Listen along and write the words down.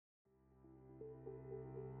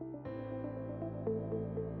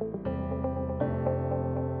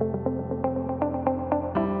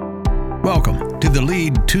to the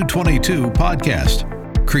Lead 222 podcast,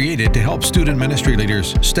 created to help student ministry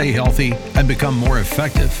leaders stay healthy and become more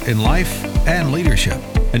effective in life and leadership.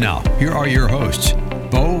 And now, here are your hosts,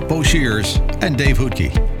 Bo Shears and Dave Hootke.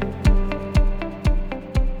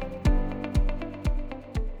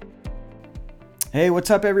 Hey, what's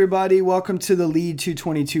up, everybody? Welcome to the Lead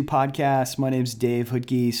 222 podcast. My name's Dave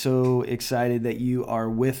Hootke. So excited that you are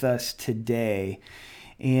with us today.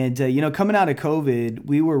 And, coming out of COVID,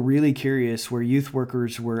 we were really curious where youth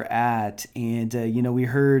workers were at. And, we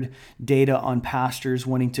heard data on pastors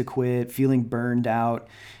wanting to quit, feeling burned out,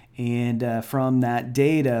 and from that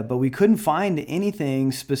data, but we couldn't find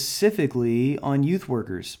anything specifically on youth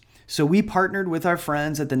workers. So we partnered with our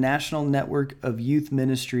friends at the National Network of Youth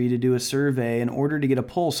Ministry to do a survey in order to get a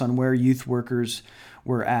pulse on where youth workers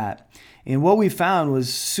were at. And what we found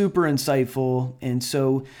was super insightful. And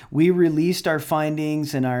so we released our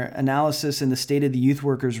findings and our analysis in the State of the Youth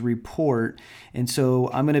Workers report. And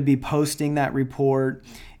so I'm going to be posting that report,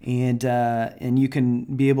 and you can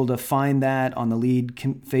be able to find that on the Lead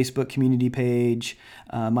Facebook community page,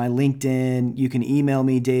 my LinkedIn. You can email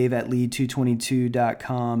me, Dave at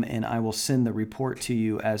lead222.com, and I will send the report to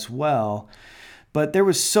you as well. But there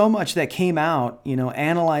was so much that came out,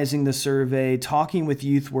 analyzing the survey, talking with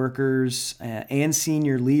youth workers and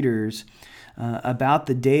senior leaders about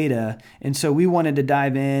the data. And so we wanted to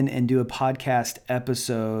dive in and do a podcast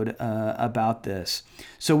episode about this.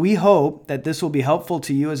 So we hope that this will be helpful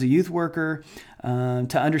to you as a youth worker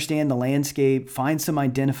to understand the landscape, find some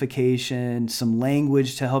identification, some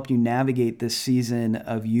language to help you navigate this season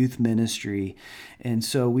of youth ministry. And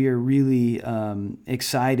so we are really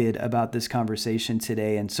excited about this conversation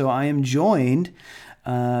today. And so I am joined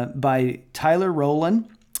by Tyler Rowland,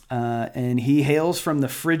 and he hails from the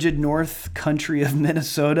frigid north country of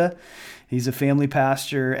Minnesota. He's a family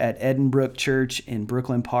pastor at Edenbrook Church in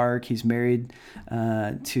Brooklyn Park. He's married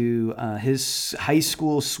to his high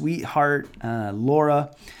school sweetheart,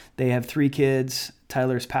 Laura. They have 3 kids.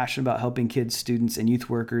 Tyler is passionate about helping kids, students, and youth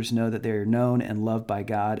workers know that they are known and loved by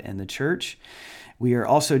God and the church. We are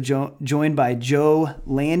also joined by Joe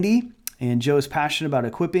Landy. And Joe is passionate about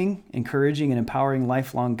equipping, encouraging, and empowering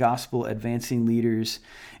lifelong gospel advancing leaders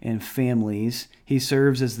and families. He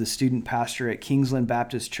serves as the student pastor at Kingsland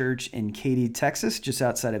Baptist Church in Katy, Texas, just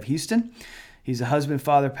outside of Houston. He's a husband,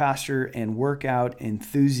 father, pastor, and workout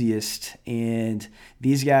enthusiast. And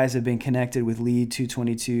these guys have been connected with Lead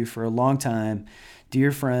 222 for a long time.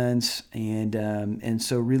 Dear friends, and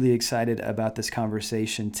so really excited about this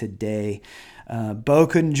conversation today. Bo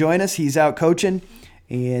couldn't join us. He's out coaching.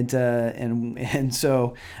 And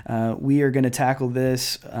so we are going to tackle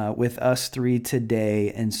this with us 3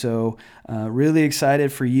 today. And so really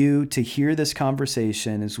excited for you to hear this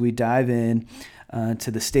conversation as we dive in to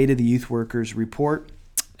the State of the Youth Workers report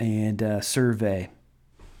and survey.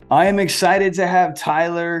 I am excited to have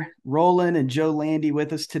Tyler Rowland and Joe Landy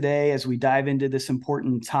with us today as we dive into this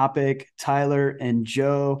important topic. Tyler and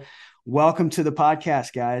Joe, welcome to the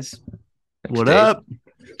podcast, guys. What up?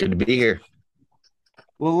 Good to be here.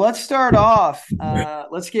 Well, let's start off.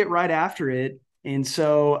 Let's get right after it. And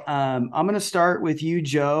so I'm going to start with you,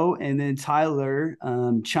 Joe, and then Tyler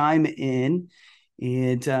chime in.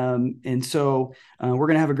 And so we're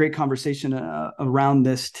going to have a great conversation around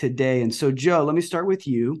this today. And so, Joe, let me start with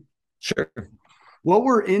you. Sure. What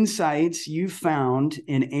were insights you found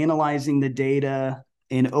in analyzing the data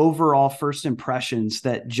and overall first impressions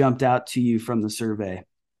that jumped out to you from the survey?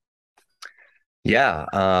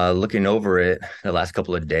 Yeah, looking over it the last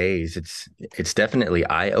couple of days, it's definitely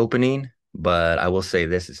eye-opening, but I will say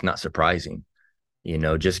this, it's not surprising,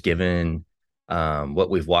 just given what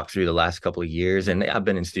we've walked through the last couple of years. And I've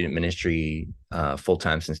been in student ministry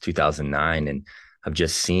full-time since 2009, and I've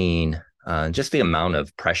just seen just the amount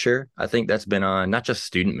of pressure I think that's been on not just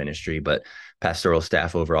student ministry, but pastoral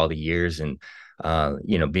staff over all the years. And,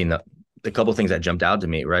 being the couple of things that jumped out to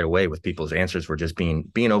me right away with people's answers were just being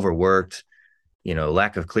overworked,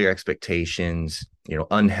 lack of clear expectations,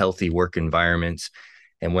 unhealthy work environments.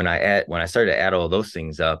 And when I started to add all those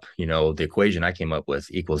things up, the equation I came up with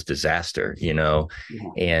equals disaster, Yeah.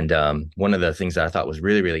 And one of the things that I thought was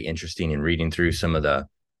really, really interesting in reading through some of the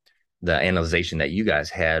analyzation that you guys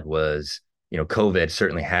had was, COVID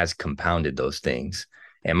certainly has compounded those things.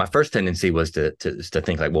 And my first tendency was to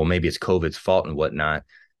think like, well, maybe it's COVID's fault and whatnot.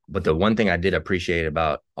 But the one thing I did appreciate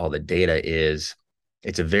about all the data is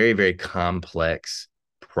it's a very, very complex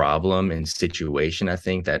problem and situation, I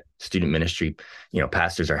think, that student ministry,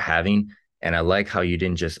 pastors are having. And I like how you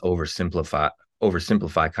didn't just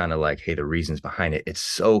oversimplify kind of like, hey, the reasons behind it. It's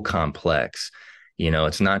so complex.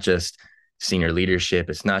 It's not just senior leadership.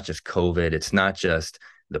 It's not just COVID. It's not just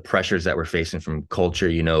the pressures that we're facing from culture.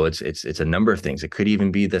 It's a number of things. It could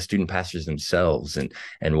even be the student pastors themselves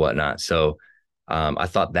and whatnot. So I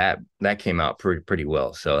thought that came out pretty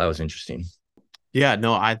well. So that was interesting. Yeah,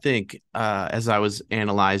 no, I think as I was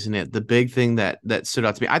analyzing it, the big thing that stood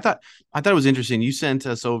out to me, I thought it was interesting. You sent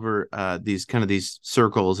us over these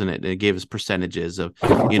circles, and it gave us percentages of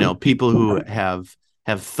people who have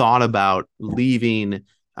thought about leaving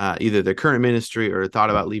either their current ministry or thought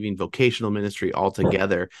about leaving vocational ministry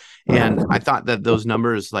altogether. And I thought that those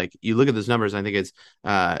numbers, like you look at those numbers, I think it's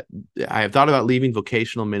I have thought about leaving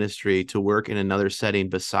vocational ministry to work in another setting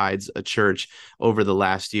besides a church over the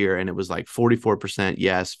last year. And it was like 44%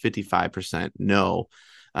 yes, 55% no,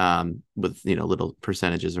 with little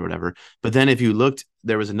percentages or whatever. But then if you looked,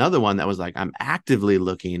 there was another one that was like, I'm actively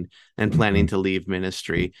looking and planning to leave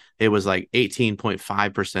ministry. It was like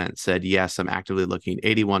 18.5% said yes, I'm actively looking.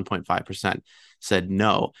 81.5% said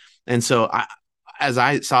no. And so as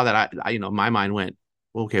I saw that, my mind went,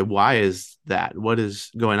 okay, why is that? What is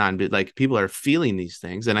going on? But like, people are feeling these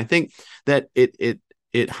things, and I think that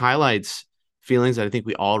it highlights feelings that I think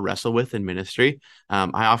we all wrestle with in ministry.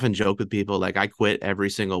 I often joke with people, like, I quit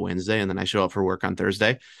every single Wednesday and then I show up for work on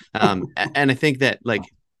Thursday. And I think that, like,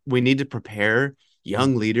 we need to prepare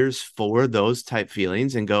young leaders for those type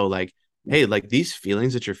feelings and go like, hey, like, these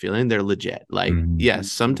feelings that you're feeling, they're legit. Like,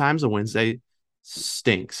 yes, sometimes a Wednesday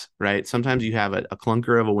stinks, right? Sometimes you have a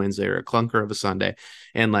clunker of a Wednesday or a clunker of a Sunday,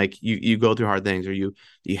 and like you go through hard things, or you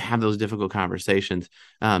have those difficult conversations.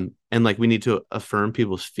 And like, we need to affirm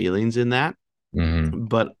people's feelings in that.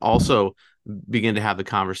 But also begin to have the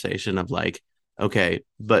conversation of like, okay,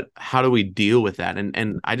 but how do we deal with that?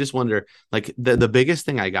 And I just wonder, like, the biggest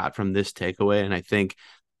thing I got from this takeaway, and I think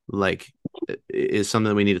like is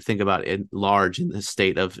something we need to think about in large in the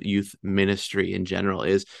state of youth ministry in general,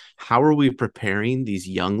 is how are we preparing these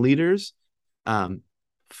young leaders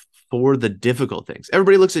for the difficult things?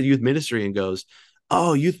 Everybody looks at youth ministry and goes,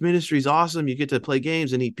 oh, youth ministry is awesome. You get to play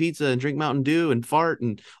games and eat pizza and drink Mountain Dew and fart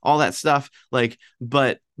and all that stuff. Like,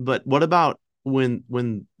 but what about when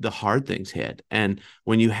the hard things hit, and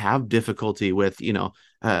when you have difficulty with,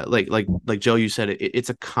 like Joe, you said, it's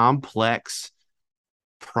a complex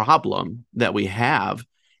problem that we have.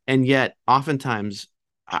 And yet oftentimes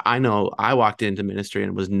I know I walked into ministry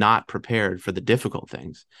and was not prepared for the difficult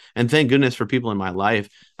things. And thank goodness for people in my life,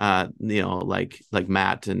 like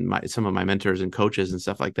Matt and some of my mentors and coaches and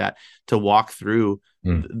stuff like that, to walk through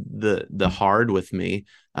the hard with me.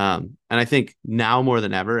 And I think now more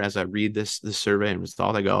than ever, as I read this survey and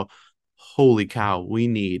thought, I go, holy cow, we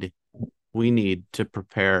need to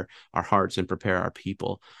prepare our hearts and prepare our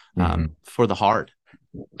people for the hard.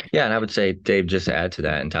 Yeah, and I would say, Dave, just to add to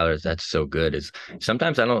that, and Tyler, that's so good, is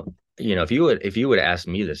sometimes I don't, if you would ask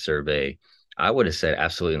me this survey, I would have said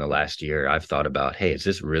absolutely in the last year, I've thought about, hey, is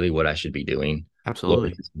this really what I should be doing? Absolutely.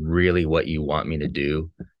 Lord, is this really what you want me to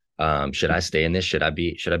do? Should I stay in this? Should I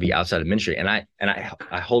be outside of ministry? And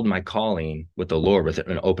I hold my calling with the Lord with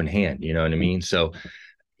an open hand, you know what I mean? So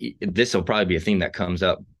this will probably be a theme that comes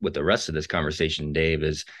up with the rest of this conversation, Dave,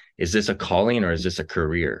 is this a calling or is this a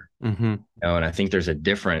career? And I think there's a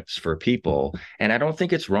difference for people. And I don't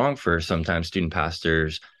think it's wrong for sometimes student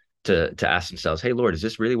pastors to ask themselves, hey, Lord, is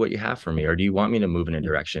this really what you have for me? Or do you want me to move in a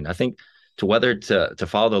direction? I think whether to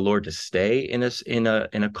follow the Lord, to stay in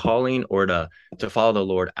a calling, or to follow the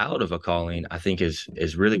Lord out of a calling, I think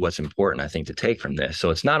is really what's important, I think, to take from this. So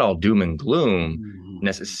it's not all doom and gloom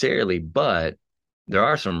necessarily, but there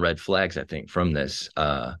are some red flags, I think, from this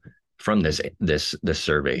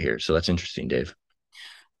survey here. So that's interesting, Dave.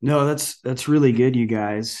 No, that's really good, you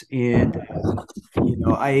guys. And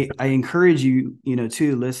I encourage you,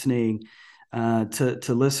 too, listening, to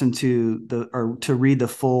listen to read the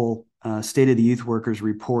full State of the Youth Workers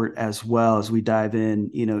report as well, as we dive in,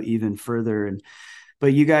 even further.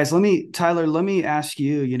 But you guys, Tyler, let me ask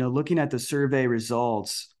you, looking at the survey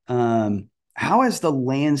results, how has the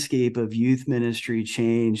landscape of youth ministry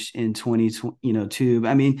changed in 2022?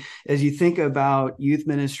 I mean, as you think about youth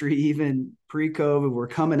ministry, even pre-COVID, we're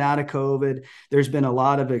coming out of COVID. There's been a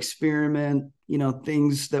lot of experiment,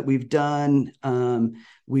 things that we've done.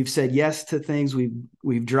 We've said yes to things.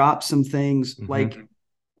 We've dropped some things. Like,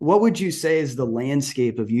 what would you say is the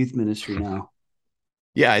landscape of youth ministry now?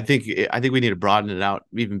 Yeah, I think we need to broaden it out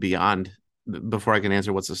even beyond. Before I can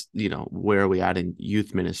answer what's this, where are we at in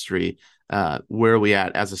youth ministry? Where are we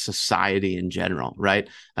at as a society in general, right?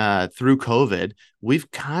 Through COVID, we've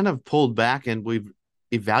kind of pulled back and we've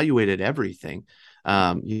evaluated everything.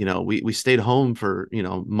 We stayed home for,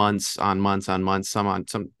 months on months on months,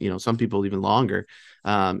 some people even longer.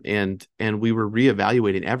 And we were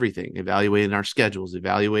reevaluating everything, evaluating our schedules,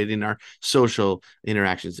 evaluating our social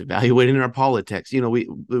interactions, evaluating our politics. It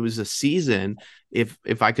was a season,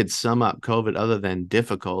 if I could sum up COVID other than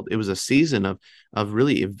difficult, it was a season of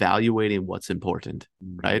really evaluating what's important,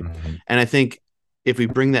 right? Mm-hmm. And I think if we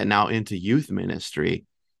bring that now into youth ministry,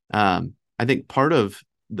 I think part of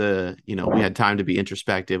we had time to be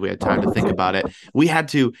introspective. We had time to think about it. We had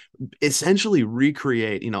to essentially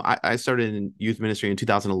recreate, I started in youth ministry in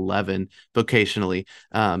 2011 vocationally.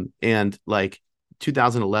 And like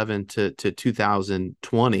 2011 to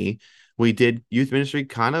 2020, we did youth ministry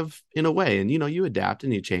kind of in a way. And, you adapt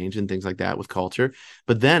and you change and things like that with culture.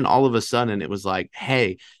 But then all of a sudden it was like,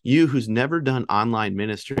 hey, you who's never done online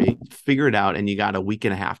ministry, figure it out. And you got a week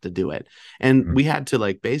and a half to do it. And we had to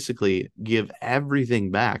like basically give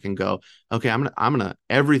everything back and go, okay, I'm gonna,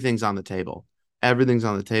 everything's on the table. Everything's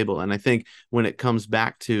on the table. And I think when it comes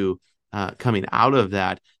back to coming out of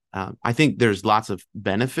that, I think there's lots of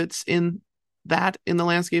benefits in the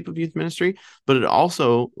landscape of youth ministry, but it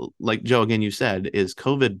also, like Joe, again, you said, is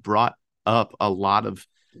COVID brought up a lot of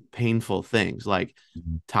painful things like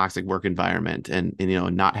toxic work environment and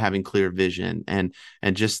not having clear vision and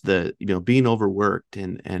just the being overworked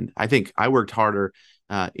and I think I worked harder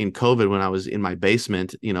in COVID when I was in my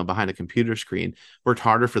basement behind a computer screen, worked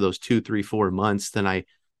harder for those 2, 3, 4 months than I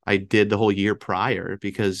did the whole year prior,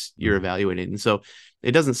 because you're evaluating. And so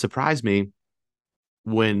it doesn't surprise me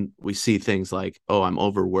when we see things like, oh, I'm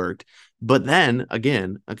overworked. But then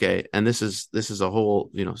again, okay, and this is a whole,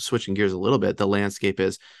 switching gears a little bit, the landscape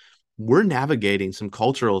is we're navigating some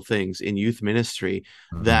cultural things in youth ministry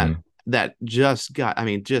that just got,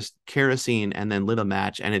 just kerosene and then lit a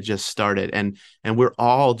match and it just started. And we're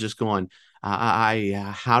all just going,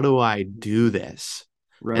 how do I do this?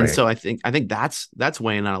 Right. And so I think that's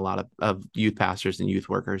weighing on a lot of youth pastors and youth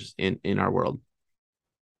workers in our world.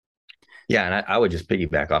 Yeah, and I would just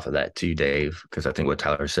piggyback off of that too, Dave, because I think what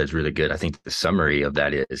Tyler said is really good. I think the summary of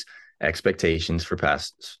that is expectations for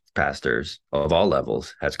pastors of all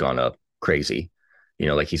levels has gone up crazy.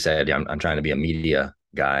 Like he said, I'm trying to be a media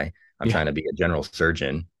guy. I'm trying to be a general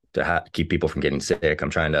surgeon to keep people from getting sick. I'm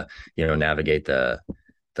trying to, navigate the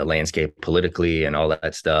landscape politically and all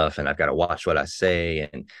that stuff. And I've got to watch what I say.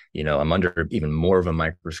 And, I'm under even more of a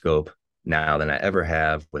microscope now than I ever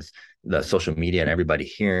have with the social media and everybody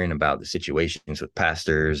hearing about the situations with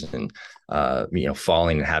pastors and,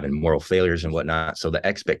 falling and having moral failures and whatnot. So the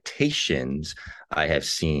expectations I have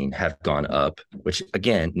seen have gone up, which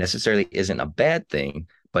again, necessarily isn't a bad thing,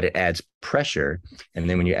 but it adds pressure. And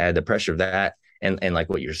then when you add the pressure of that, and like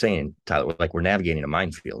what you're saying, Tyler, like we're navigating a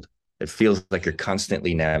minefield. It feels like you're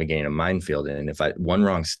constantly navigating a minefield. And if one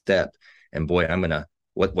wrong step, and boy,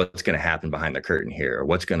 what's going to happen behind the curtain here, or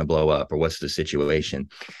what's going to blow up, or what's the situation.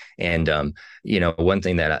 And, one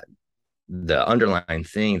thing that the underlying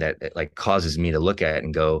thing that like causes me to look at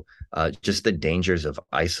and go, just the dangers of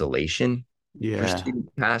isolation for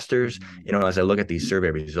student pastors. As I look at these survey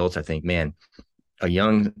results, I think, man, a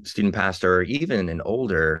young student pastor, or even an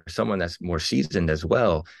older, someone that's more seasoned as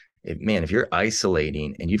well, if you're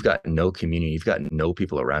isolating and you've got no community, you've got no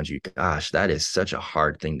people around you, gosh, that is such a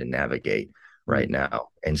hard thing to navigate right now.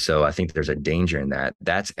 And so I think there's a danger in that.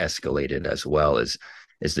 That's escalated as well as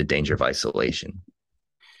the danger of isolation.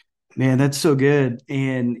 Man, that's so good.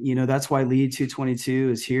 And, that's why Lead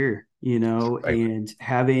 222 is here, Right. And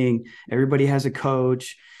having everybody has a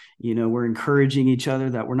coach, we're encouraging each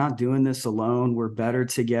other that we're not doing this alone. We're better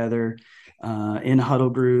together. In huddle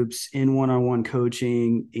groups, in one-on-one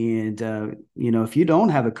coaching. And, if you don't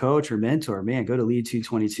have a coach or mentor, man, go to Lead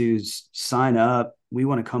 222, sign up. We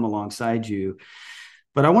want to come alongside you.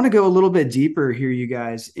 But I want to go a little bit deeper here, you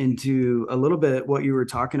guys, into a little bit what you were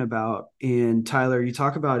talking about. And Tyler, you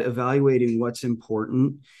talk about evaluating what's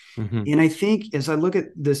important. Mm-hmm. And I think as I look at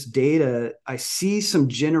this data, I see some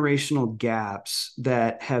generational gaps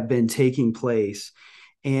that have been taking place.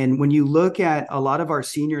 And when you look at a lot of our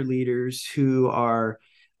senior leaders who are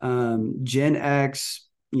Gen X,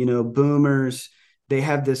 boomers, they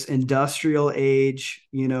have this industrial age,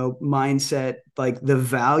 mindset, like the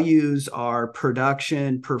values are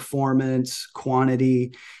production, performance,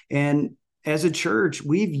 quantity. And as a church,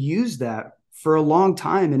 we've used that for a long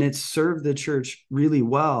time and it's served the church really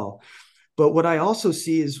well. But what I also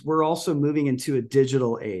see is we're also moving into a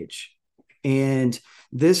digital age. And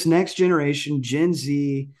this next generation, Gen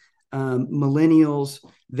Z, millennials,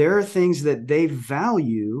 there are things that they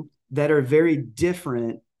value that are very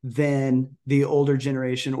different than the older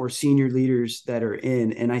generation or senior leaders that are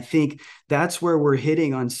in. And I think that's where we're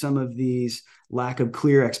hitting on some of these lack of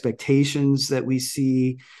clear expectations that we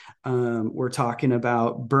see. We're talking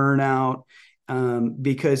about burnout,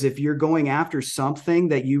 because if you're going after something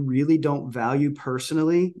that you really don't value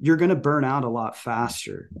personally, you're going to burn out a lot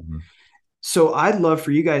faster. Mm-hmm. So I'd love for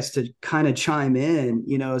you guys to kind of chime in,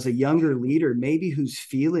 as a younger leader, maybe who's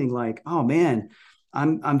feeling like, oh man,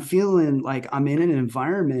 I'm feeling like I'm in an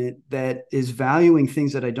environment that is valuing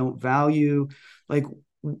things that I don't value. Like,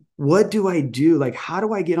 what do I do? Like, how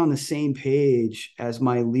do I get on the same page as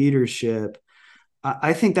my leadership?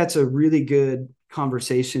 I think that's a really good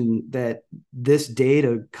conversation that this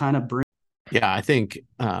data kind of brings. Yeah, I think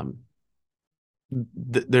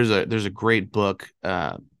there's a great book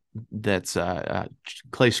that's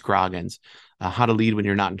Clay Scroggins, How to Lead When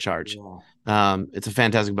You're Not in Charge. Yeah. It's a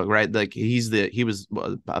fantastic book, right? Like he was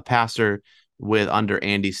a pastor under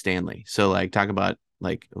Andy Stanley. So like talk about,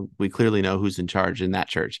 like, we clearly know who's in charge in that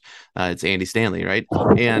church. It's Andy Stanley, right?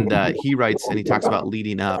 And he writes and he talks about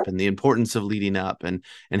leading up and the importance of leading up and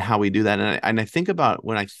how we do that. And I think about,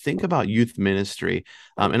 when I think about youth ministry,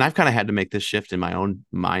 and I've kind of had to make this shift in my own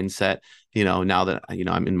mindset, now that,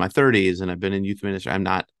 I'm in my 30s and I've been in youth ministry. I'm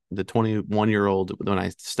not the 21-year-old when I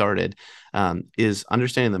started, is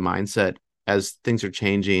understanding the mindset as things are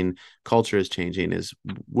changing, culture is changing, is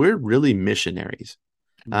we're really missionaries.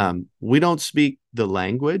 We don't speak the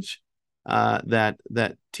language that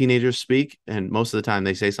teenagers speak, and most of the time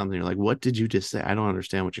they say something, you're like, what did you just say? I don't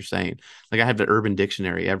understand what you're saying. Like, I have the Urban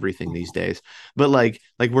Dictionary, everything these days, but like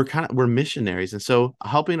we're missionaries. And so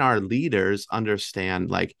helping our leaders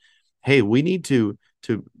understand, like, hey, we need to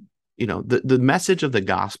the message of the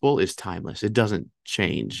gospel is timeless. It doesn't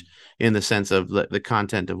change in the sense of the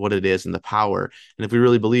content of what it is and the power. And if we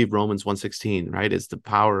really believe Romans 1:16, right, it's the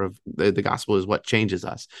power of the gospel is what changes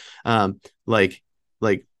us.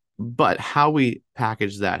 But how we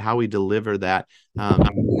package that, how we deliver that,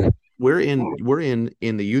 we're in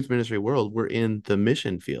the youth ministry world. We're in the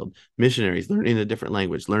mission field, missionaries, learning a different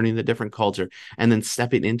language, learning a different culture, and then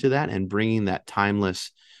stepping into that and bringing that timeless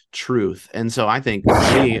truth. And so I think,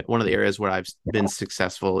 for me, one of the areas where I've been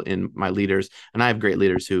successful in my leaders, and I have great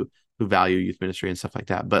leaders who value youth ministry and stuff like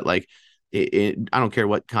that, but like I don't care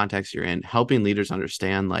what context you're in, helping leaders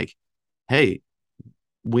understand, like, hey,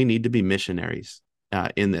 we need to be missionaries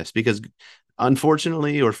in this, because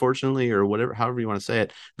unfortunately or fortunately or whatever, however you want to say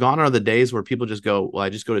it, gone are the days where people just go, well, I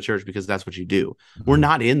just go to church because that's what you do. Mm-hmm. We're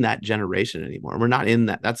not in that generation anymore. We're not in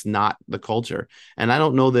that. That's not the culture. And I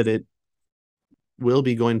don't know that it will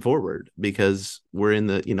be going forward, because we're in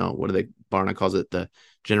the, what do they, Barna calls it, the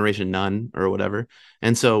generation none or whatever.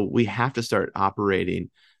 And so we have to start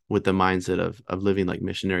operating with the mindset of living like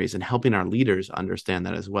missionaries and helping our leaders understand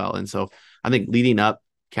that as well. And so I think leading up,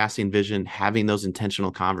 casting vision, having those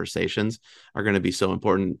intentional conversations are going to be so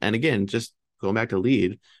important. And again, just going back to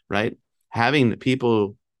lead, right? Having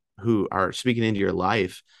people who are speaking into your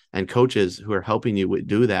life and coaches who are helping you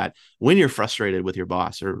do that when you're frustrated with your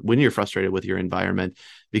boss or when you're frustrated with your environment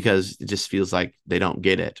because it just feels like they don't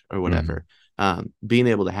get it or whatever. Mm-hmm. Being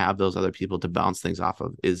able to have those other people to bounce things off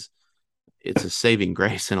of it's a saving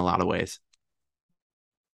grace in a lot of ways.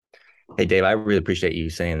 Hey, Dave, I really appreciate you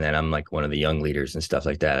saying that. I'm like one of the young leaders and stuff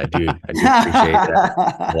like that. I do appreciate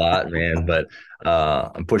that a lot, man. But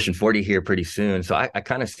I'm pushing 40 here pretty soon. So I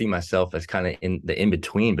kind of see myself as kind of in the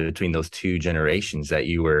in-between between those two generations that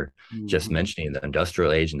you were just mentioning, the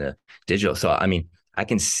industrial age and the digital. So, I mean, I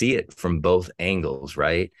can see it from both angles,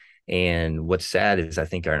 right? And what's sad is I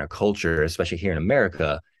think in a culture, especially here in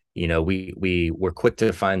America, we're quick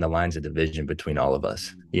to find the lines of division between all of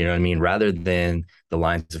us, you know what I mean, rather than the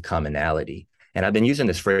lines of commonality. And I've been using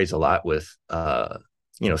this phrase a lot with,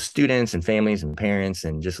 students and families and parents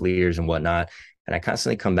and just leaders and whatnot. And I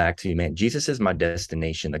constantly come back to, man, Jesus is my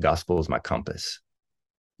destination. The gospel is my compass.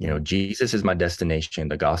 Jesus is my destination.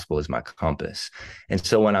 The gospel is my compass. And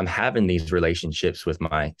so when I'm having these relationships with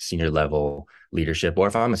my senior level leadership, or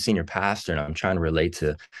if I'm a senior pastor and I'm trying to relate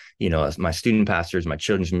to, my student pastors, my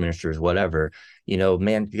children's ministers, whatever,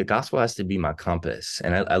 man, the gospel has to be my compass.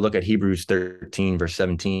 And I look at Hebrews 13, verse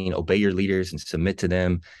 17, obey your leaders and submit to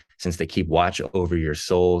them, since they keep watch over your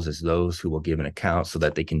souls as those who will give an account, so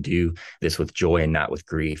that they can do this with joy and not with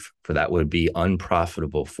grief, for that would be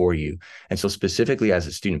unprofitable for you. And so specifically as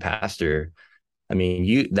a student pastor, I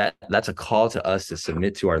mean, that's a call to us to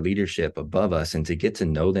submit to our leadership above us and to get to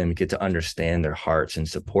know them, get to understand their hearts and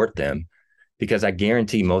support them. Because I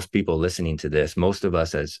guarantee most people listening to this, most of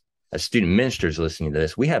us as student ministers listening to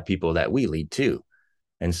this, we have people that we lead too.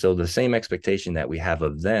 And so the same expectation that we have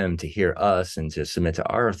of them to hear us and to submit to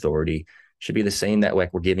our authority should be the same that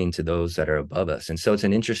like we're giving to those that are above us. And so it's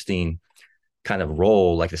an interesting kind of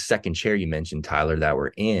role, like the second chair you mentioned, Tyler, that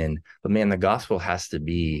we're in. But man, the gospel has to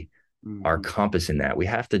be our compass in that. We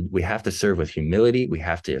have to serve with humility. We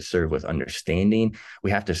have to serve with understanding. We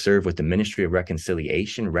have to serve with the ministry of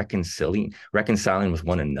reconciliation, reconciling with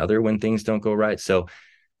one another when things don't go right. So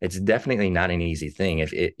it's definitely not an easy thing.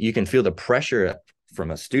 If you can feel the pressure from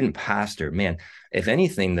a student pastor, man, if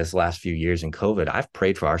anything, this last few years in COVID, I've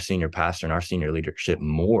prayed for our senior pastor and our senior leadership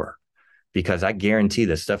more, because I guarantee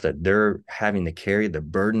the stuff that they're having to carry, the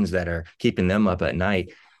burdens that are keeping them up at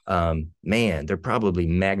night, man, they're probably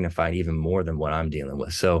magnified even more than what I'm dealing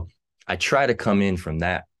with. So I try to come in from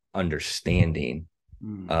that understanding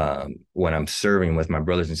when I'm serving with my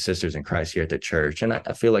brothers and sisters in Christ here at the church. And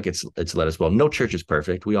I feel like it's led us well. No church is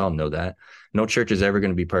perfect. We all know that. No church is ever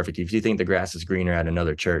going to be perfect. If you think the grass is greener at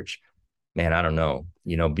another church, man, I don't know,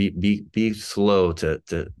 be slow to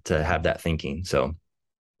have that thinking. So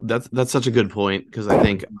that's such a good point, because I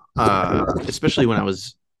think, especially when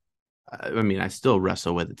I still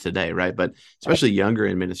wrestle with it today, right? But especially younger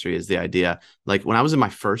in ministry is the idea. Like when I was in my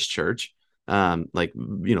first church,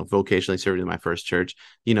 vocationally serving in my first church,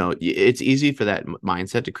 it's easy for that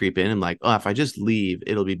mindset to creep in and like, oh, if I just leave,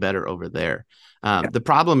 it'll be better over there. The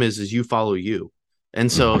problem is you follow you.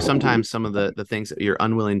 And so sometimes some of the things that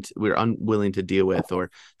we're unwilling to deal with, or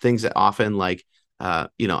things that often like, I'm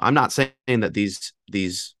not saying that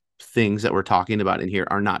these things that we're talking about in here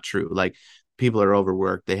are not true. Like, people are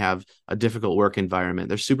overworked. They have a difficult work environment.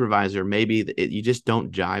 Their supervisor, maybe you just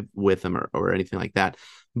don't jive with them or anything like that.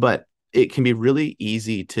 But it can be really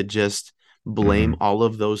easy to just blame all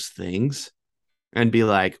of those things and be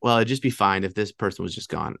like, well, it'd just be fine if this person was just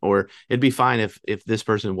gone, or it'd be fine if this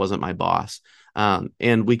person wasn't my boss.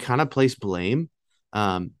 And we kind of place blame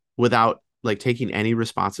without like taking any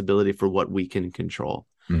responsibility for what we can control.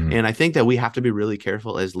 And I think that we have to be really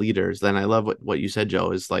careful as leaders. Then I love what you said,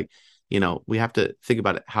 Joe, is like, we have to think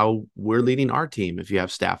about it, how we're leading our team. If you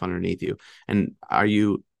have staff underneath you, and are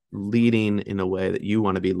you leading in a way that you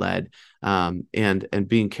want to be led, and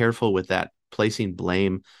being careful with that, placing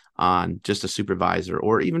blame on just a supervisor,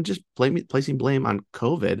 or even just placing blame on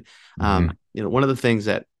COVID. One of the things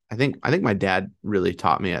that I think my dad really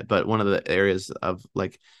taught me but one of the areas of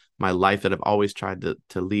like my life that I've always tried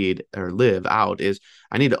to lead or live out is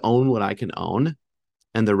I need to own what I can own,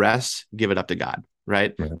 and the rest give it up to God.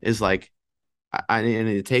 Right. Is like, I need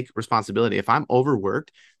to take responsibility. If I'm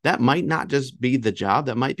overworked, that might not just be the job.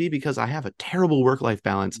 That might be because I have a terrible work-life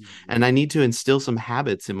balance, and I need to instill some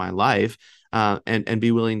habits in my life, and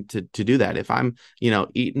be willing to do that. If I'm,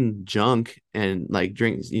 eating junk and like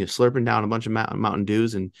slurping down a bunch of Mountain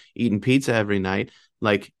Dews and eating pizza every night,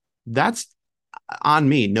 like that's on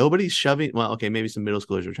me. Nobody's shoving, well, okay, maybe some middle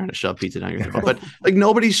schoolers are trying to shove pizza down your throat, but like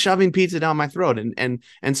nobody's shoving pizza down my throat.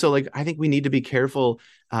 And so like, I think we need to be careful,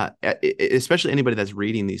 especially anybody that's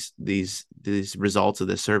reading these results of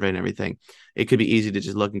this survey and everything. It could be easy to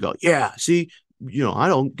just look and go, yeah, see, I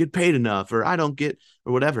don't get paid enough, or I don't get,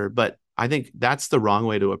 or whatever. But I think that's the wrong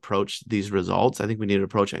way to approach these results. I think we need to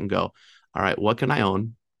approach it and go, all right, what can I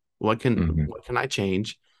own? What can I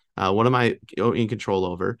change? What am I in control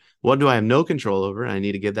over? What do I have no control over? And I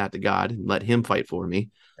need to give that to God and let him fight for me.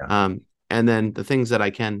 Yeah. And then the things that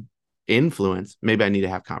I can influence, maybe I need to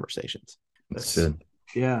have conversations. That's good.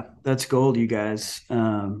 Yeah, that's gold, you guys.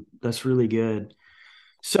 That's really good.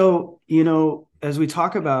 So, as we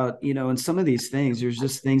talk about, in some of these things, there's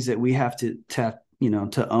just things that we have to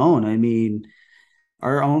own. I mean,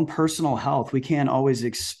 our own personal health. We can't always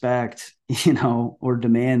expect, or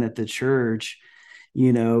demand that the church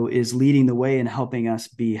is leading the way and helping us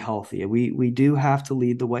be healthy. We do have to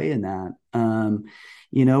lead the way in that.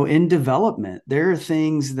 In development, there are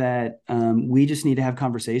things that we just need to have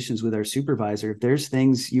conversations with our supervisor. If there's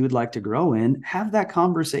things you would like to grow in, have that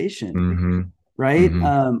conversation, right?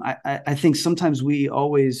 I think sometimes we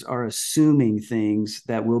always are assuming things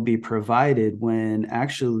that will be provided when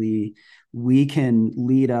actually we can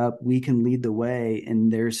lead the way,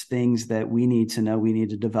 and there's things that we need to know, we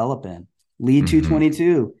need to develop in. Lead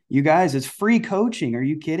 222. You guys, it's free coaching. Are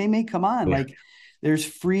you kidding me? Come on. Yeah. Like, there's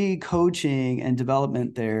free coaching and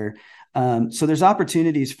development there. So there's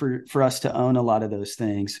opportunities for us to own a lot of those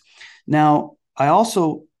things. Now, we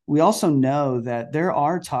also know that there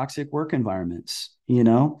are toxic work environments.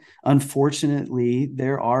 Unfortunately,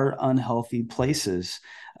 there are unhealthy places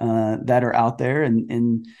that are out there.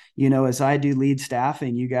 And as I do lead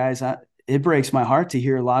staffing, you guys, it breaks my heart to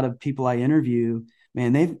hear a lot of people I interview.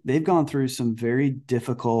 Man, they've gone through some very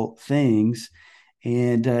difficult things.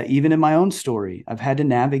 And even in my own story, I've had to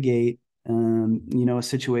navigate a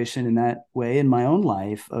situation in that way in my own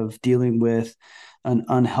life of dealing with an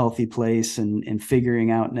unhealthy place and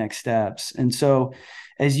figuring out next steps. And so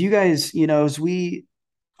as you guys, as we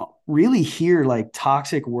really hear like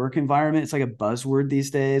toxic work environment, it's like a buzzword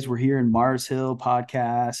these days. We're hearing Mars Hill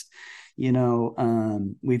podcast,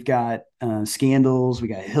 we've got scandals, we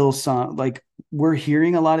got Hillsong, like we're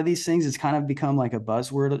hearing a lot of these things. It's kind of become like a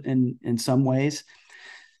buzzword in some ways.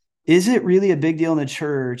 Is it really a big deal in the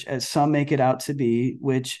church as some make it out to be,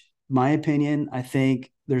 which my opinion, I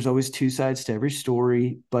think there's always two sides to every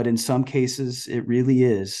story, but in some cases it really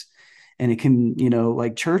is. And it can,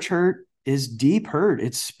 like church hurt is deep hurt.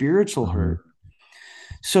 It's spiritual hurt.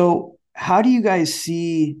 So how do you guys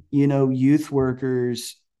see, youth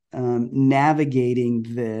workers navigating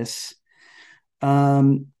this?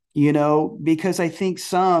 Because I think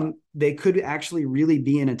they could actually really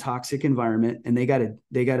be in a toxic environment and they got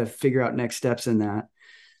to figure out next steps in that.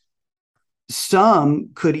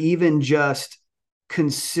 Some could even just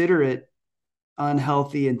consider it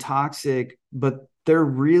unhealthy and toxic, but they're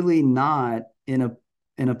really not in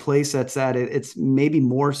a place that's at it. It's maybe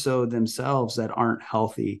more so themselves that aren't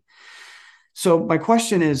healthy. So my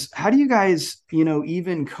question is, how do you guys,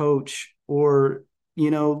 even coach or,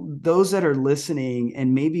 those that are listening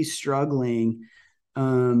and maybe struggling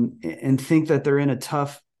and think that they're in a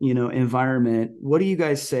tough, environment. What do you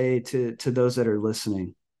guys say to those that are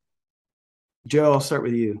listening? Joe, I'll start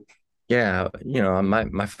with you. Yeah,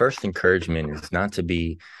 my first encouragement is not to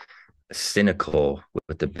be cynical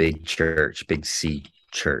with the big church, big C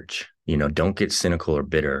church. Don't get cynical or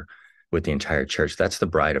bitter with the entire church. That's the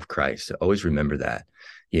bride of Christ. Always remember that.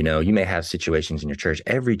 You may have situations in your church.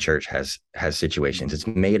 Every church has situations. It's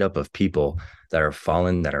made up of people that are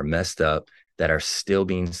fallen, that are messed up, that are still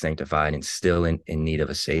being sanctified and still in need of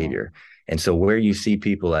a savior. And so where you see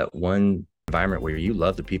people at one environment where you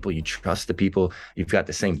love the people, you trust the people, you've got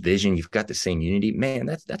the same vision, you've got the same unity, man,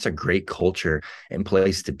 that's a great culture and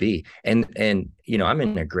place to be. And I'm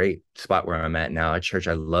in a great spot where I'm at now at church.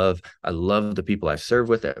 I love the people I serve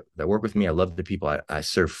with that work with me. I love the people I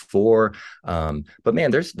serve for. But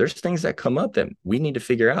man, there's things that come up that we need to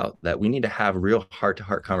figure out, that we need to have real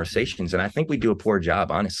heart-to-heart conversations. And I think we do a poor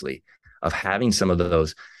job, honestly, of having some of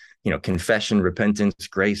those confession, repentance,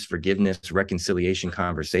 grace, forgiveness, reconciliation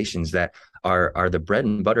conversations that are the bread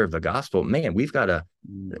and butter of the gospel. Man, we've got to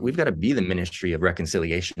be the ministry of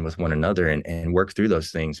reconciliation with one another and work through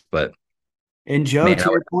those things. And Joe, man,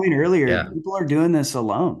 to your point earlier, people are doing this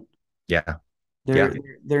alone. Yeah.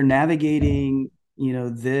 They're navigating,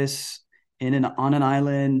 this on an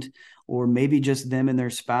island, or maybe just them and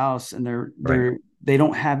their spouse, and they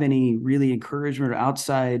don't have any really encouragement or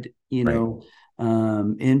outside,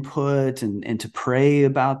 input and to pray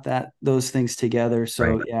about those things together.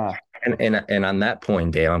 So yeah. And on that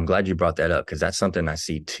point, Dale, I'm glad you brought that up, because that's something I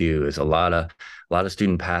see too, is a lot of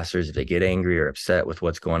student pastors, if they get angry or upset with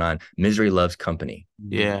what's going on, misery loves company.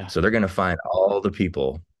 Yeah. So they're going to find all the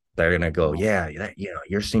people that are going to go,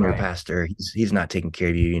 your senior pastor, he's not taking care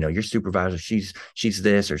of you. Your supervisor, she's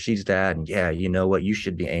this or she's that. And you know what? You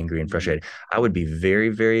should be angry and frustrated. I would be very,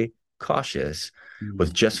 very cautious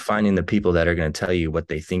with just finding the people that are going to tell you what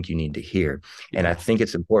they think you need to hear. And I think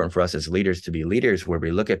it's important for us as leaders to be leaders where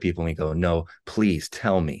we look at people and we go, no, please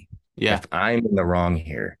tell me if I'm in the wrong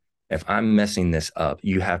here, if I'm messing this up,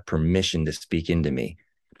 you have permission to speak into me.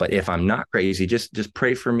 But if I'm not crazy, just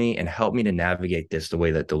pray for me and help me to navigate this the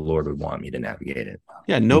way that the Lord would want me to navigate it.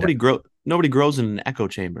 Yeah. Nobody grows in an echo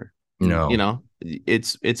chamber. No,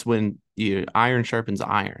 it's when iron sharpens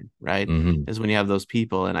iron, right? Mm-hmm. Is when you have those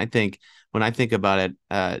people. And I think when I think about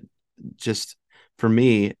it, just for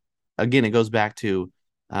me, again, it goes back to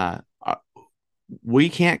we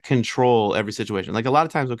can't control every situation. Like a lot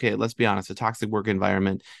of times, okay, let's be honest, a toxic work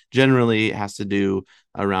environment generally has to do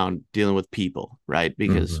around dealing with people, right?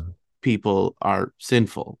 Because people are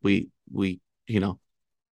sinful. We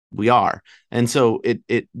are. And so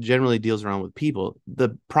it generally deals around with people.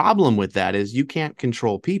 The problem with that is you can't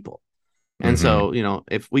control people. And so,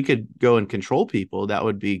 if we could go and control people, that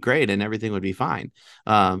would be great and everything would be fine.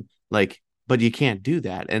 But you can't do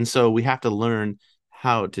that. And so we have to learn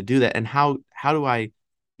how to do that. And how do I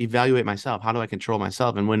evaluate myself? How do I control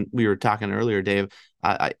myself? And when we were talking earlier, Dave,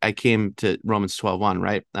 I came to Romans 12:1,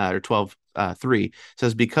 right? Or 12:3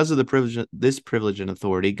 says, because of this privilege and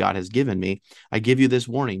authority God has given me, I give you this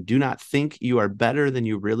warning. Do not think you are better than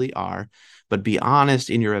you really are, but be honest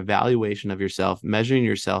in your evaluation of yourself, measuring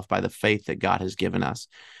yourself by the faith that God has given us.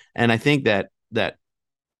 And I think that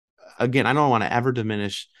again, I don't want to ever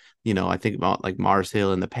diminish I think about like Mars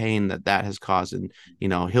Hill and the pain that has caused, and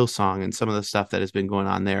Hillsong and some of the stuff that has been going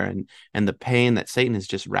on there, and the pain that Satan is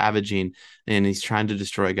just ravaging, and he's trying to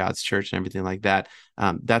destroy God's church and everything like that.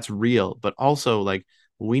 That's real, but also like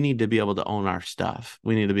we need to be able to own our stuff.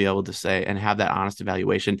 We need to be able to say and have that honest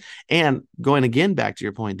evaluation. And going again back to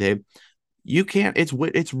your point, Dave, you can't.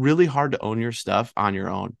 It's really hard to own your stuff on your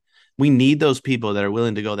own. We need those people that are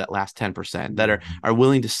willing to go that last 10%, that are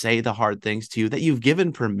willing to say the hard things to you, that you've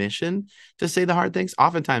given permission to say the hard things.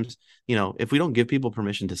 Oftentimes, if we don't give people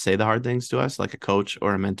permission to say the hard things to us, like a coach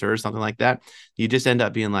or a mentor or something like that, you just end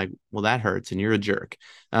up being like, well, that hurts and you're a jerk.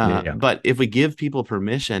 But if we give people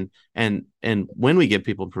permission, and when we give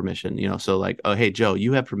people permission, so like, oh, hey, Joe,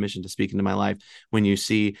 you have permission to speak into my life when you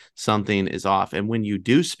see something is off. And when you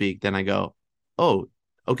do speak, then I go, oh,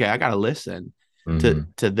 okay, I got to listen to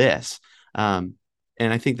this. And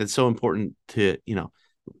I think that's so important to,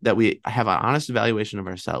 that we have an honest evaluation of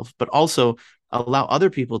ourselves, but also allow other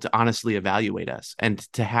people to honestly evaluate us and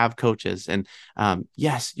to have coaches. And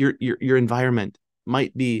yes, your environment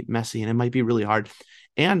might be messy and it might be really hard.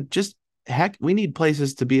 And just heck, we need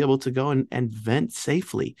places to be able to go and vent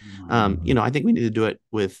safely. I think we need to do it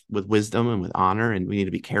with wisdom and with honor, and we need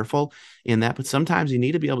to be careful in that. But sometimes you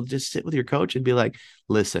need to be able to just sit with your coach and be like,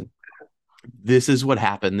 listen, this is what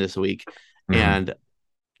happened this week, and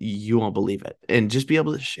you won't believe it. And just be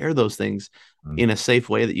able to share those things in a safe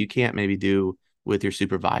way that you can't maybe do with your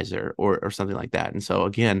supervisor or something like that. And so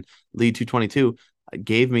again, Lead 222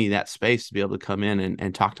 gave me that space to be able to come in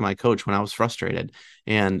and talk to my coach when I was frustrated,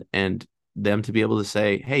 and them to be able to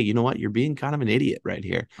say, hey, you know what, you're being kind of an idiot right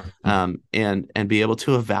here. And be able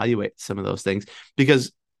to evaluate some of those things.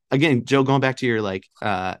 Because again, Joe, going back to your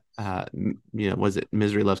was it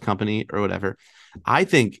Misery Loves Company or whatever? I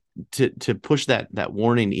think to push that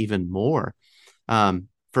warning even more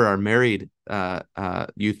for our married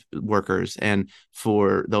youth workers and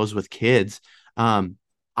for those with kids,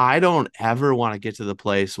 I don't ever want to get to the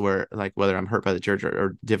place where, like, whether I'm hurt by the church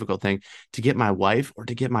or difficult thing, to get my wife or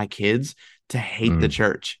to get my kids to hate the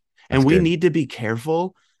church. And we need to be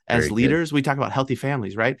careful as leaders. We talk about healthy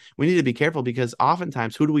families, right? We need to be careful, because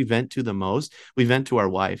oftentimes, who do we vent to the most? We vent to our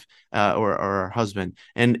wife or our husband,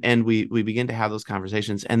 and we begin to have those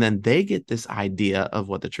conversations, and then they get this idea of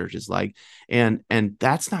what the church is like, and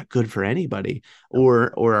that's not good for anybody.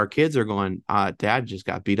 Or our kids are going, Dad just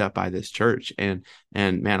got beat up by this church, and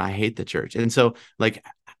man, I hate the church. And so, like,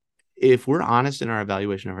 if we're honest in our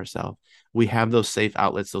evaluation of ourselves, we have those safe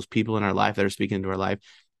outlets, those people in our life that are speaking into our life,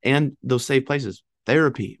 and those safe places.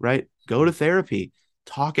 Therapy, right? Go to therapy,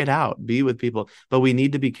 talk it out, be with people. But we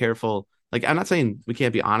need to be careful. Like, I'm not saying we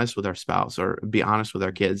can't be honest with our spouse or be honest with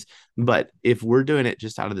our kids, but if we're doing it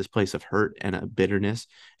just out of this place of hurt and a bitterness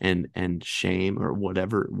and shame or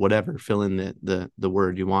whatever, fill in the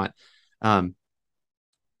word you want,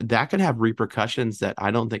 that could have repercussions that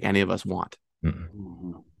I don't think any of us want.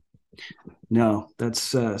 No, that's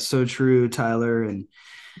so true, Tyler. And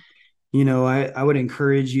I would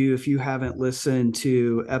encourage you, if you haven't listened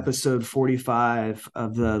to episode 45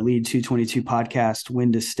 of the Lead 222 podcast,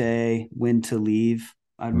 When to Stay, When to Leave,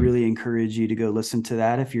 I'd really encourage you to go listen to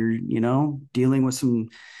that. If you're, dealing with some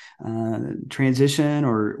transition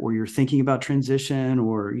or you're thinking about transition,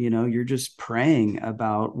 or, you're just praying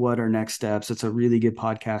about what are next steps, it's a really good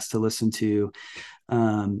podcast to listen to.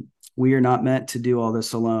 We are not meant to do all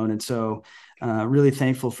this alone. And so really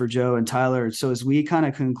thankful for Joe and Tyler. So as we kind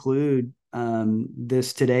of conclude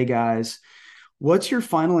this today, guys, what's your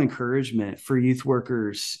final encouragement for youth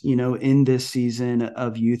workers, in this season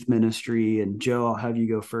of youth ministry? And Joe, I'll have you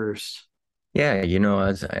go first. Yeah,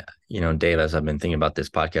 as Dave, as I've been thinking about this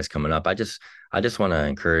podcast coming up, I just want to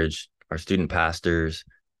encourage our student pastors.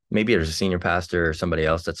 Maybe there's a senior pastor or somebody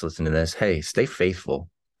else that's listening to this. Hey, stay faithful,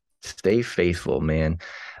 man.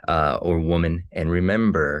 Or woman, and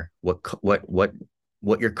remember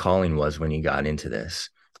what your calling was when you got into this.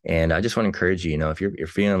 And I just want to encourage you, if you're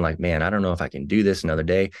feeling like, man, I don't know if I can do this another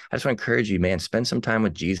day, I just want to encourage you, man, spend some time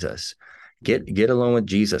with Jesus. Get alone with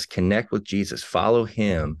Jesus, connect with Jesus, follow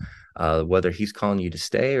him, whether he's calling you to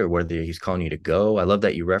stay or whether he's calling you to go. I love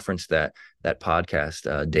that you referenced that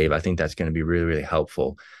podcast, Dave. I think that's going to be really, really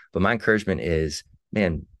helpful. But my encouragement is,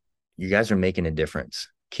 man, you guys are making a difference.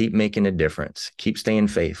 Keep making a difference. Keep staying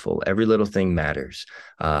faithful. Every little thing matters.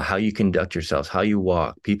 How you conduct yourselves, how you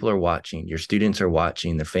walk. People are watching. Your students are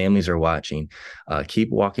watching. The families are watching. Keep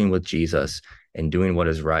walking with Jesus and doing what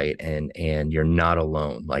is right. And you're not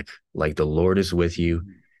alone. Like the Lord is with you.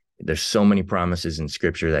 There's so many promises in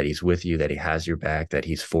Scripture that he's with you, that he has your back, that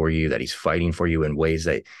he's for you, that he's fighting for you in ways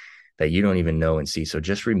that you don't even know and see. So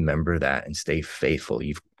just remember that and stay faithful.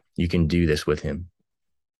 You can do this with him.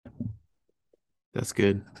 That's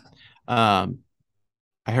good. Um,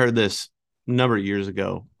 I heard this a number of years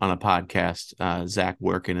ago on a podcast. Zach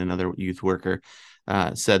Workin, another youth worker,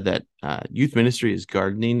 said that youth ministry is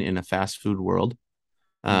gardening in a fast food world,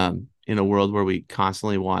 in a world where we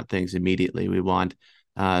constantly want things immediately. We want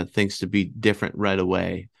things to be different right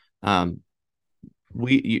away. Um,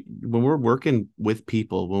 when we're working with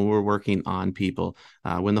people, when we're working on people,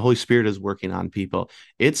 when the Holy Spirit is working on people,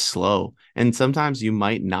 it's slow, and sometimes you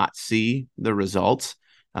might not see the results,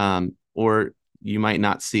 or you might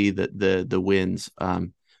not see the wins,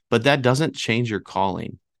 but that doesn't change your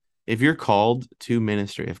calling. If you're called to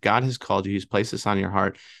ministry, if God has called you, He's placed this on your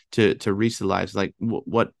heart to reach the lives. Like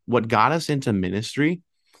what got us into ministry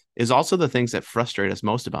is also the things that frustrate us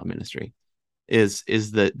most about ministry is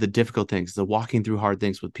the difficult things, the walking through hard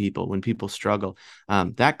things with people when people struggle.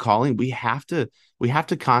 That calling, we have to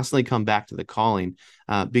constantly come back to the calling,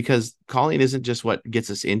 because calling isn't just what gets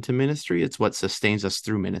us into ministry, it's what sustains us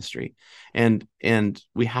through ministry. And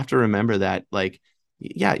we have to remember that, like,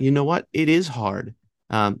 yeah, you know what, it is hard,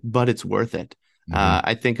 but it's worth it.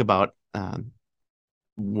 I think about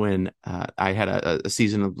when I had a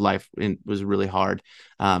season of life and was really hard.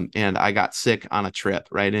 And I got sick on a trip,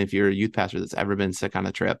 right? And if you're a youth pastor that's ever been sick on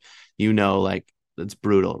a trip, like it's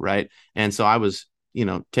brutal, right? And so I was,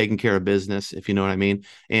 taking care of business, if you know what I mean.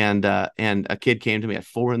 And a kid came to me at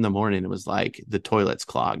 4 a.m. and was like, the toilet's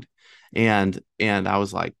clogged. And I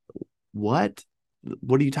was like, what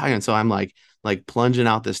are you talking about? So I'm like plunging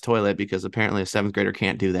out this toilet, because apparently a 7th grader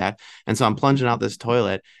can't do that. And so I'm plunging out this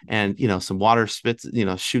toilet, and some water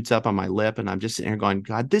shoots up on my lip, and I'm just sitting here going,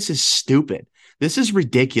 God, this is stupid. This is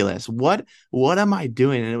ridiculous. What am I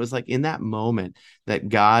doing? And it was like in that moment that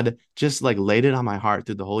God just like laid it on my heart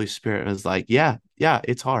through the Holy Spirit, and was like, yeah,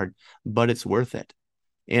 it's hard, but it's worth it.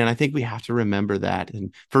 And I think we have to remember that.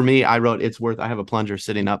 And for me, I wrote, it's worth, I have a plunger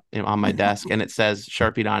sitting up on my desk, and it says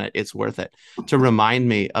Sharpied on it, it's worth it, to remind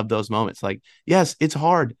me of those moments. Like, yes, it's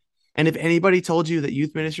hard. And if anybody told you that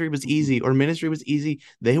youth ministry was easy or ministry was easy,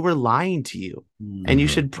 they were lying to you. And you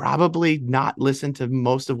should probably not listen to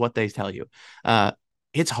most of what they tell you.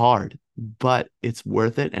 It's hard, but it's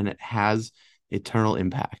worth it. And it has eternal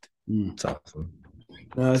impact. It's awesome.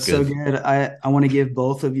 It's so good. I want to give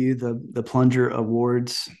both of you the plunger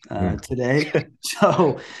awards today.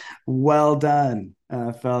 So well done,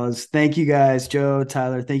 fellas. Thank you guys, Joe,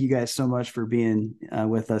 Tyler. Thank you guys so much for being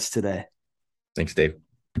with us today. Thanks, Dave.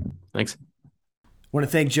 Thanks. I want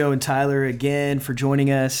to thank Joe and Tyler again for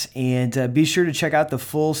joining us, and be sure to check out the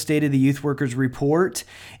full State of the Youth Workers report,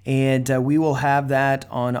 and we will have that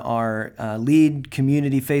on our Lead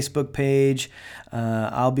Community Facebook page.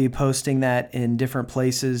 I'll be posting that in different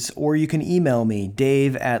places, or you can email me,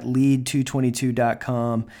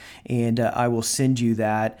 dave@lead222.com, and I will send you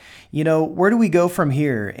that. Where do we go from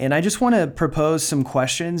here? And I just want to propose some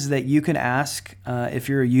questions that you can ask if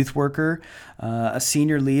you're a youth worker, a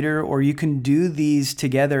senior leader, or you can do these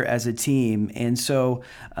together as a team. And so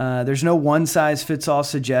there's no one-size-fits-all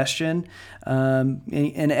suggestion.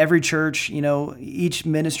 In every church, each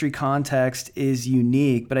ministry context is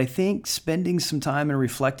unique, but I think spending some time and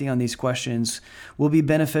reflecting on these questions will be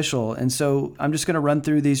beneficial. And so I'm just going to run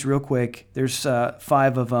through these real quick. There's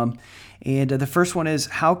 5 of them. And the first one is,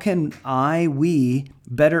 how can we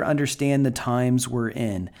better understand the times we're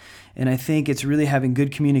in? And I think it's really having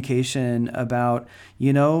good communication about,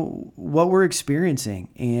 what we're experiencing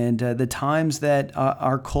and the times that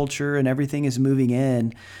our culture and everything is moving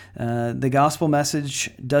in. The gospel message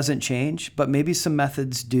doesn't change, but maybe some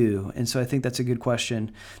methods do. And so I think that's a good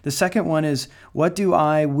question. The second one is, what do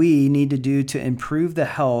we need to do to improve the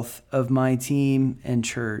health of my team and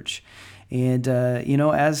church? And,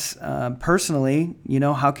 as personally,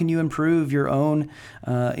 how can you improve your own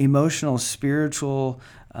emotional, spiritual,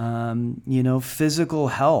 physical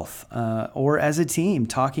health, or as a team,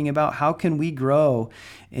 talking about how can we grow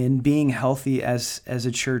in being healthy as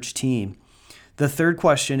a church team. The third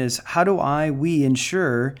question is, how do we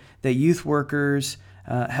ensure that youth workers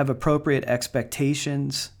have appropriate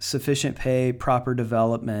expectations, sufficient pay, proper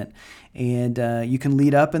development? And you can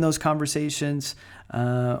lead up in those conversations,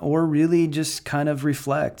 or really just kind of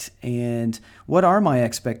reflect. And what are my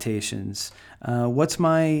expectations? What's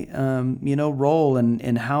my role,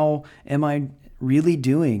 and how am I really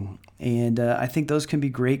doing? And I think those can be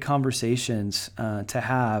great conversations to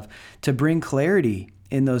have to bring clarity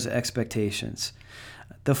in those expectations.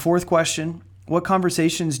 The fourth question, what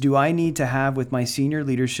conversations do I need to have with my senior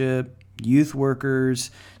leadership, youth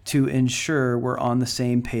workers, to ensure we're on the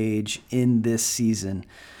same page in this season?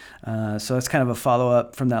 So that's kind of a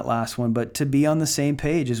follow-up from that last one, but to be on the same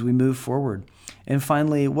page as we move forward. And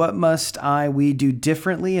finally, what must we do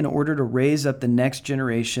differently in order to raise up the next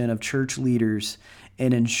generation of church leaders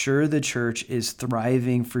and ensure the church is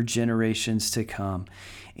thriving for generations to come?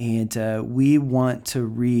 And we want to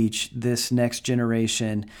reach this next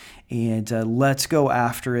generation, and let's go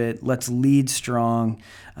after it. Let's lead strong.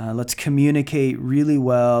 Let's communicate really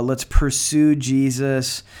well. Let's pursue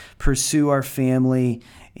Jesus, pursue our family.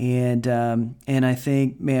 And I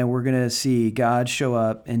think, man, we're going to see God show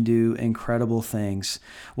up and do incredible things.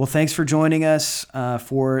 Well, thanks for joining us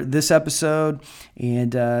for this episode.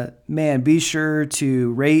 And man, be sure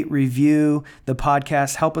to rate, review the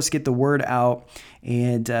podcast, help us get the word out,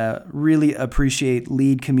 and really appreciate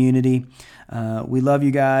Lead community. We love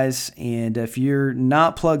you guys. And if you're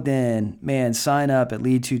not plugged in, man, sign up at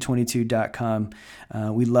lead222.com.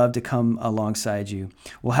 We'd love to come alongside you.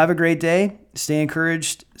 Well, have a great day. Stay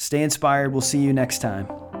encouraged. Stay inspired. We'll see you next time.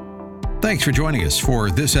 Thanks for joining us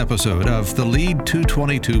for this episode of the Lead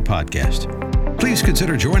 222 podcast. Please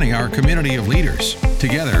consider joining our community of leaders.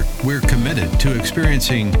 Together, we're committed to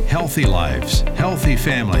experiencing healthy lives, healthy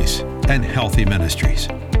families, and healthy ministries.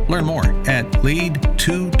 Learn more at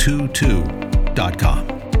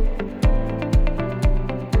lead222.com.